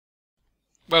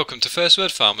Welcome to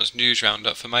FirstWord Pharma's News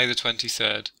Roundup for May the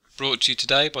 23rd, brought to you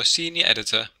today by Senior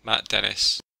Editor Matt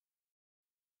Dennis.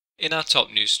 In our top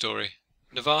news story,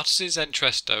 Novartis'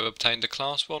 Entresto obtained a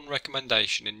Class 1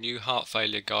 recommendation in new heart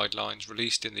failure guidelines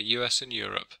released in the US and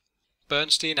Europe.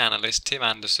 Bernstein analyst Tim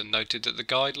Anderson noted that the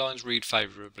guidelines read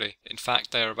favourably. In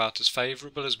fact, they are about as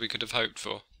favourable as we could have hoped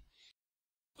for.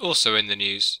 Also in the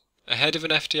news, ahead of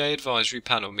an FDA advisory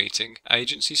panel meeting,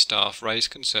 agency staff raised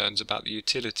concerns about the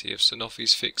utility of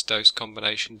Sanofi's fixed-dose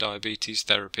combination diabetes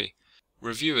therapy.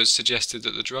 Reviewers suggested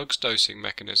that the drug's dosing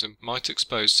mechanism might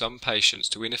expose some patients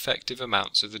to ineffective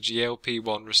amounts of the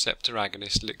GLP-1 receptor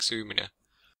agonist Lyxumia.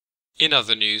 In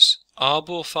other news,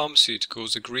 Arbor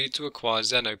Pharmaceuticals agreed to acquire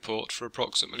XenoPort for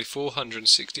approximately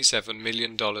 $467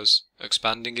 million,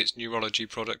 expanding its neurology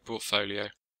product portfolio.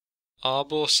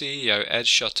 Arbor CEO Ed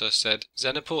Schutter said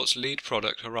XenoPort's lead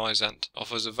product Horizant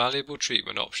offers a valuable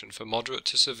treatment option for moderate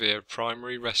to severe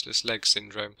primary restless leg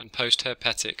syndrome and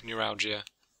post-herpetic neuralgia.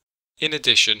 In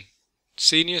addition,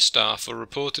 senior staff are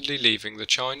reportedly leaving the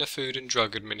China Food and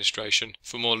Drug Administration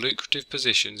for more lucrative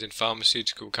positions in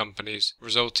pharmaceutical companies,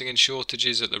 resulting in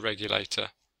shortages at the regulator.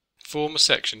 Former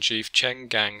Section Chief Cheng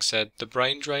Gang said the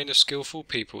brain drain of skillful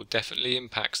people definitely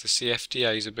impacts the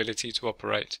CFDA's ability to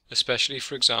operate, especially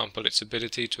for example its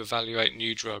ability to evaluate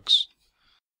new drugs.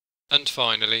 And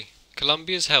finally,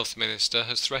 Colombia's health minister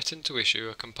has threatened to issue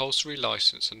a compulsory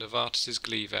license for Novartis'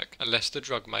 Gleevec unless the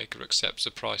drug maker accepts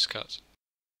a price cut.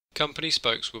 Company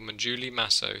spokeswoman Julie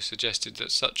Masso suggested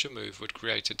that such a move would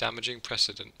create a damaging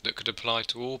precedent that could apply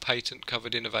to all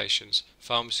patent-covered innovations,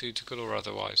 pharmaceutical or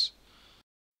otherwise.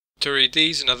 To read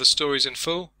these and other stories in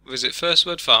full, visit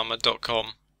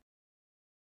firstwordpharma.com.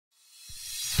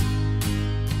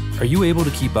 Are you able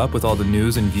to keep up with all the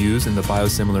news and views in the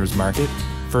biosimilars market?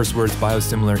 FirstWord's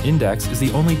Biosimilar Index is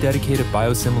the only dedicated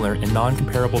biosimilar and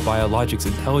non-comparable biologics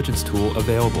intelligence tool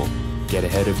available. Get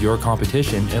ahead of your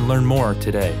competition and learn more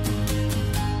today.